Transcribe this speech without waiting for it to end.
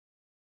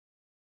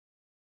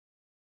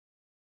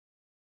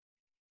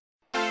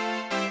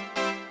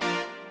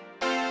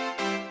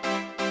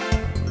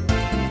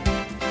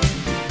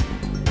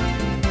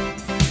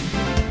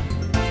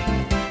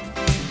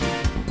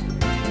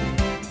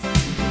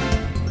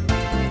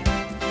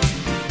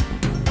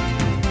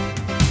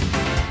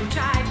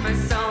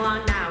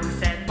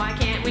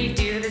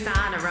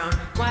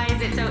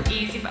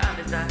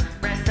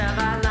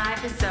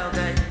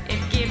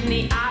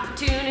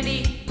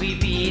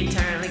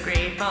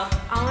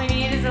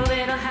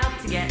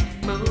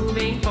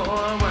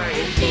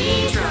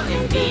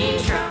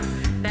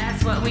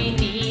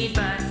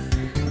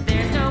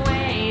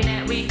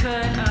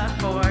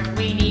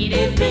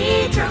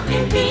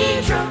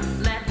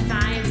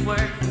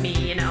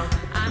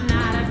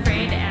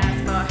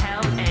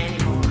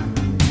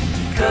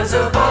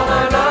Because of all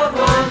our loved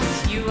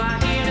ones, you are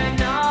here to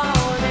know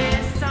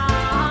this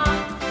song.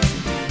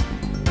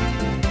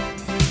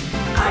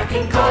 I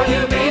can call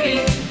you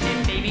baby,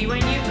 and baby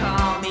when you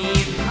call me, you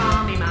can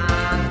call me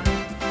mom.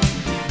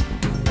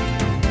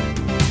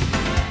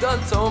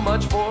 Done so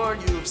much for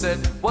you, you've said,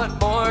 what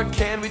more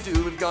can we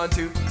do? We've gone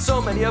to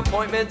so many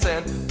appointments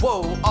and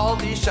whoa, all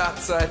these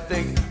shots. I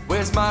think,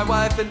 where's my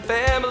wife and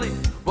family?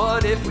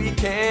 What if we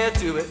can't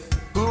do it?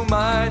 Who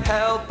might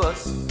help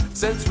us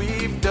since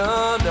we've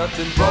done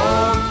nothing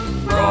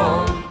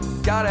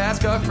wrong? Gotta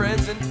ask our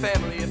friends and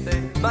family if they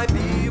might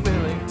be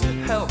willing to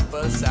help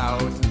us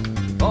out.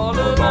 All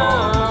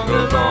along,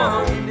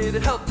 we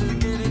needed help to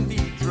get in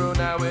vitro.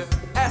 Now we're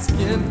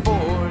asking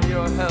for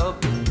your help.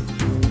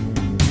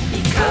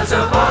 Because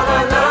of all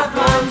our loved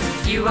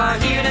ones, you are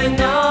here to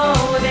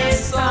know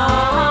this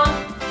song.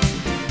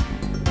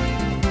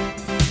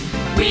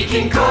 We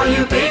can call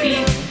you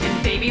baby,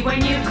 and baby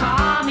when you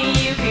call me,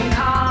 you can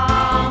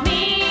call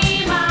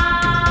me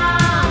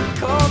mom.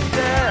 Call me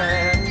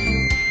dad.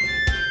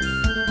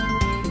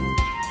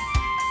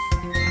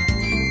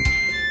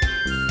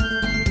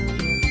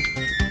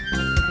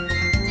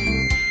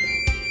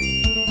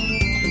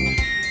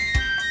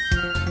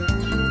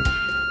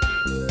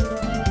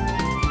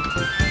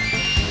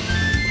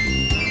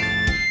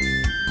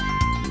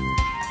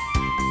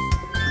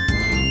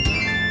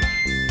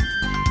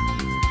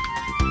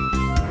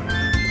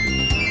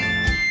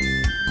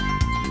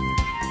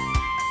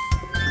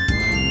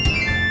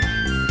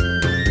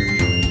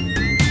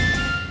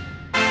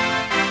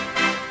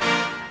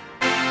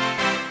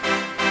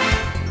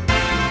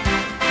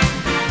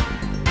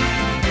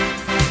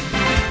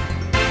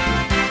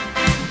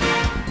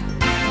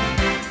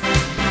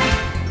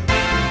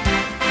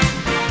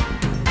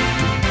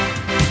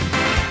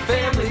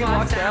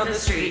 Walks down the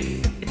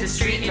street, it's a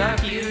street in our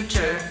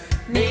future.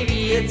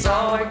 Maybe it's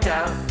all worked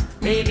out,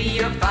 maybe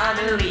you're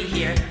finally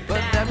here.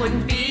 But that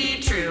wouldn't be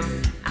true,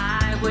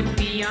 I wouldn't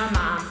be your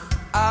mom,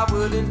 I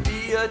wouldn't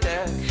be a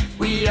dad.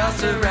 We are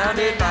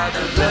surrounded by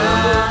the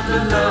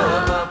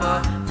love of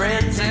our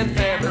friends and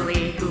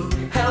family who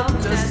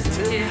helped us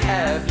to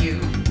have you.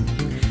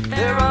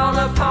 They're all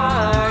a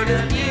part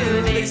of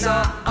you, they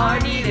saw our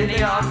need and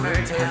they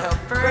offered to help.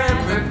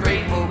 Forever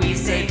grateful, we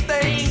say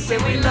thanks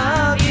and we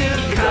love you.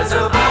 Because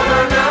of all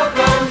our loved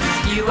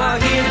ones, you are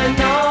here to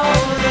know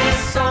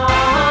this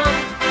song.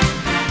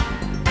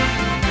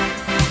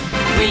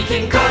 We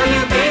can call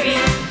you baby,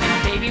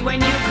 and baby when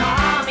you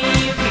call me,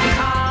 you can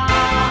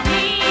call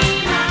me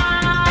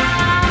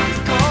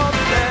mom. Call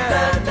me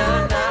dad. Na na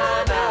na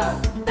na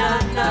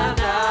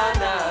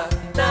na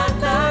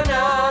na na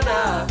na na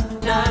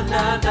na na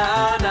na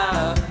na na.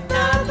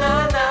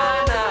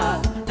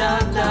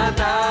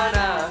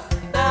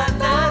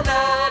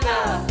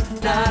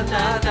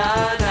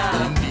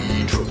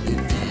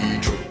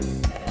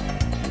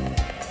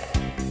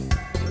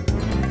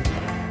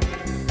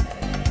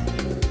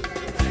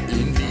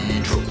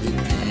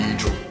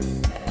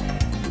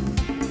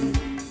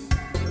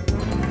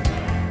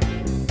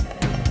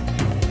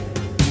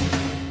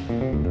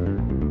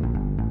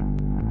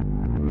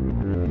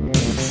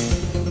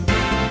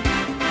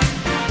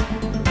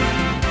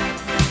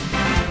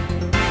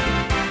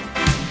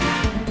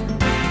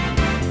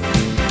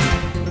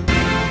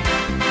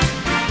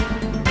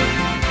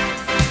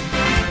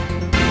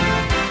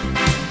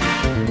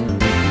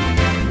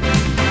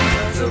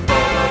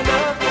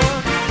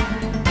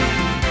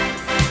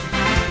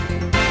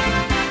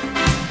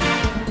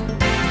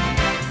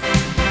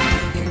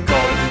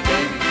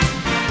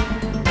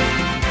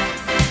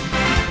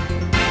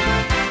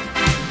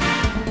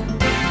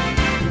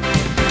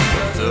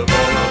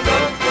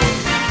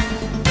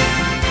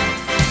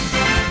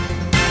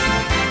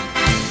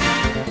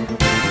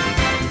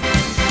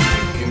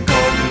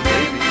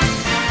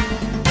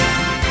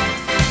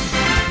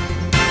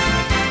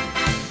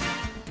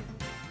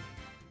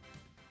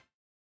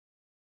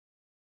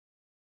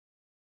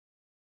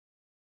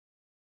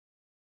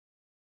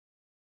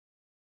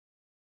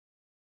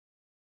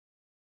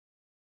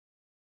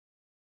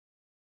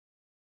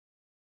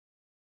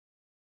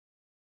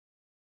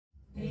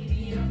 Maybe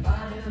you're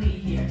finally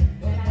here,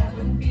 but that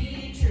wouldn't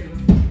be true.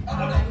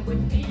 I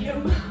wouldn't be your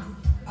mom,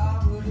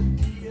 I wouldn't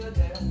be a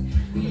dad.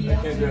 we I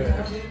can't do it.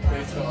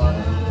 Thanks so much.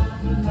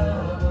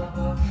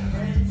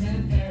 friends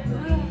and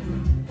family who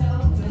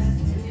helped us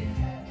to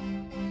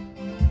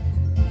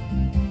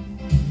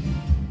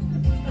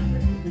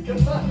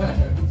Come on.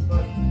 It's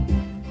fun.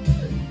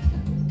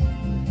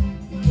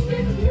 You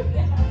can't do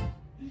that.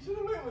 You should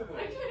have went with I'm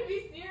it. trying to be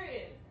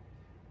serious.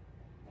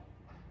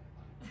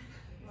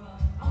 Well,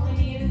 all we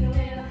need is a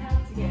little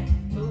help to get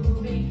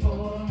moving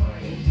forward.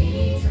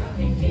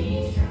 In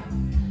vitro,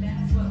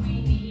 that's what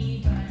we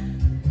need.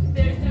 But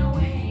there's no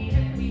way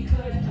that we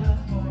could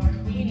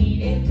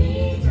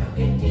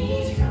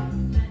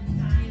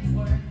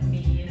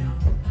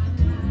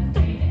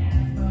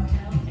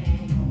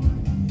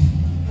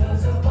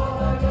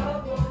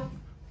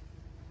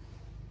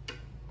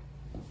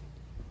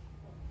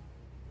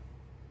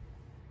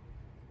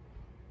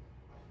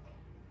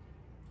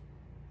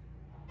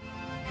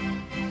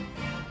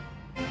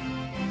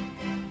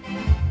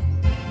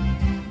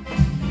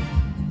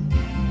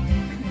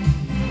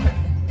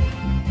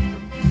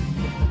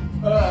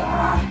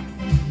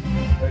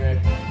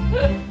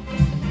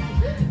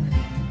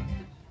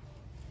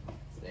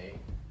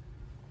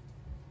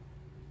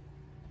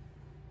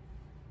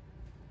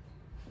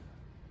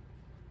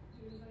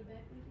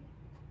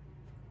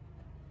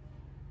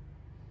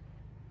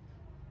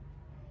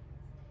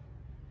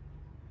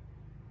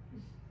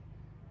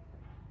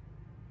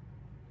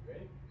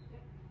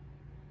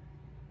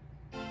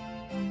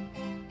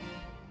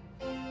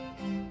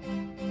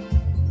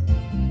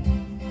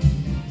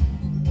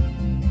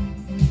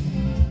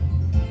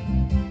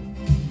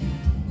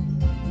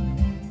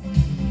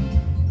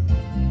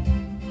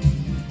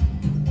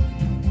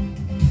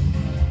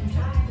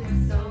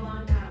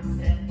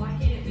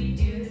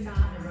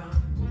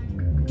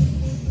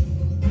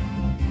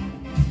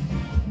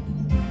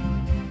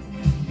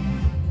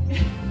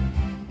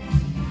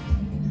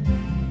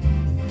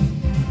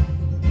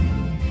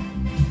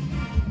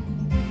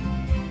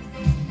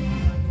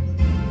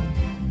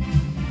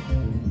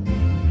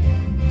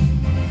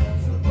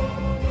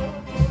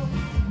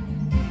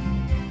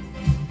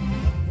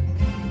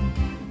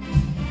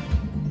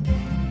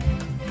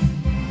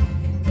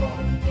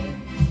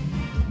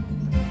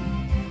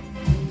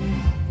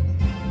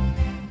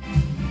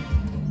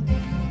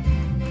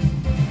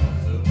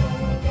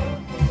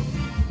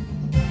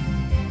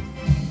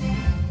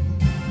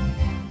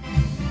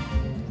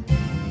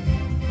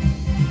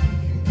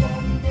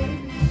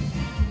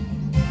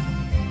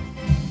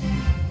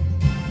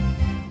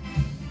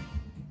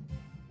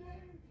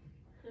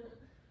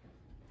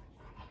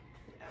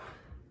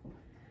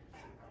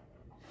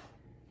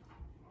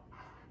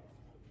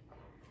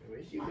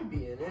think you could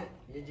be in it.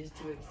 You're just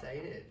too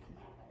excited.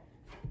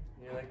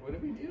 You're like, what are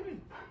we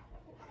doing?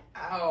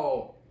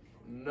 Ow!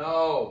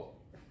 No!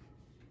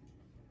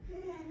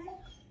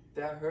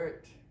 That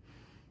hurt.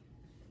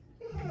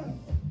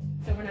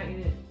 So we're not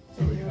gonna.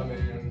 So we come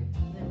in.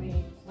 Then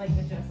we like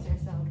adjust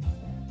ourselves.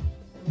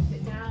 Then we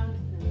sit down.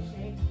 And then we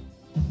shake.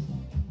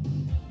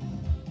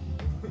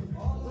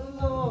 All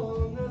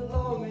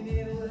along, we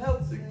needed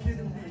help to get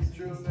in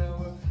bistro. Now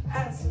we're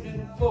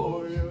asking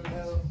for your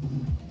help.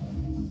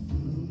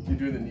 You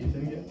doing the knee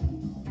thing yet?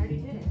 I already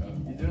did it.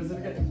 You doing it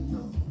again?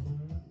 No.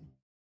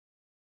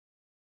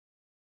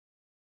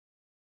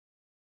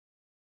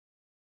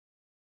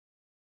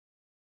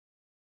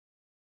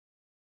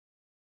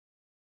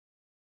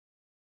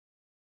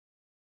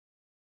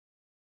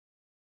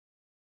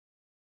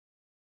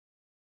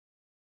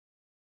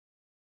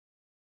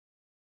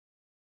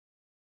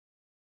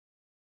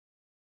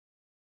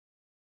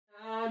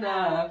 Na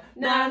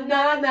na na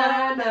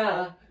na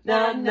na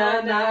na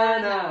na na na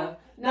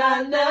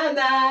na na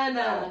na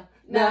na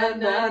na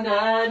na na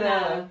na.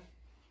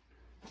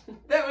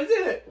 That was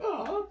it.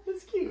 Oh,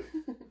 that's cute.